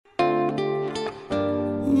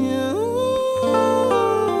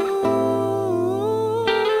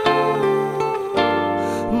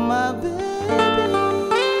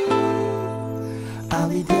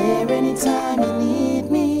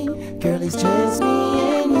just me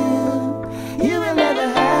and you. You will never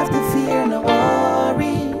have to fear no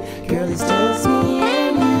worry. Girl, it's just me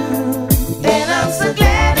and you. And I'm so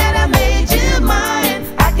glad that I made you mine.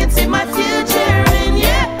 I can see my future in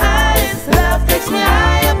your eyes. Love takes me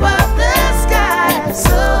high above the sky.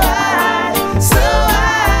 So high, so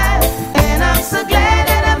high. And I'm so glad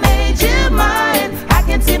that I made you mine. I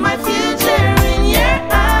can see my future in your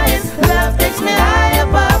eyes. Love takes me high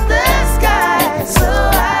above the sky. So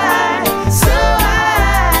high, so high.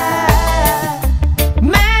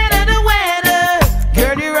 Matter the weather,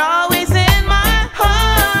 girl, you're always in my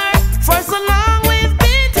heart. For so long we've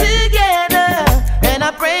been together, and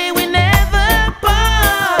I pray we never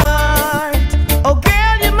part. Oh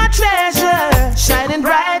girl, you're my treasure, shining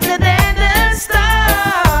brighter than the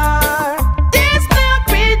star. There's no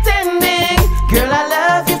pretending, girl, I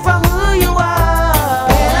love you for who you are.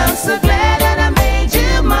 And I'm so glad that I made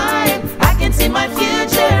you mine. I can see my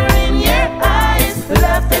future in your eyes.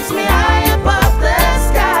 Love takes me high above the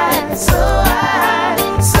sky. So high,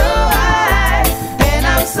 so high. And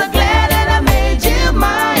I'm so glad that I made you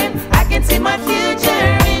mine. I can see my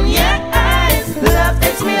future in your eyes. Love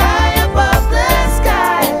takes me high above the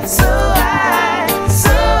sky. So high,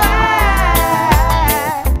 so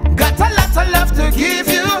high. Got a lot of love to give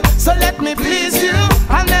you, so let me please you.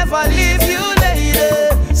 I'll never leave you,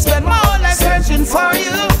 lady. Spend my whole life searching for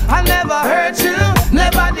you. I'll never hurt you,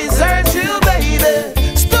 never desert you, baby.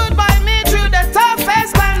 Stood by me through the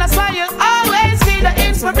toughest time. That's why you'll always be the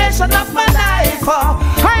inspiration of my life. Oh,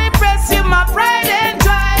 I impress you, my pride and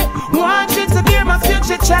joy. Want you to be my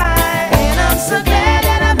future child. And I'm so glad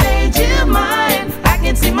that I made you mine. I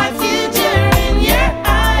can see my future in your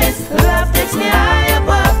eyes. Love takes me high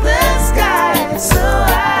above the sky. So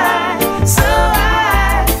high, so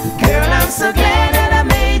high. Girl, I'm so glad that I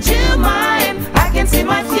made you mine. I can see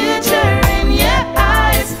my future in your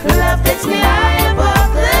eyes. Love takes me high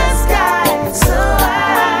above the sky. So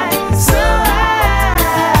high, so high.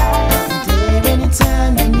 There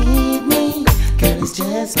anytime you need me, girl, it's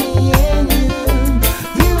just me and you.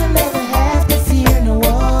 You will never have to fear no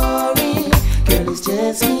worry. Girl, it's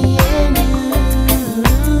just me and you.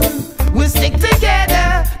 We'll stick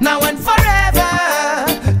together now and forever.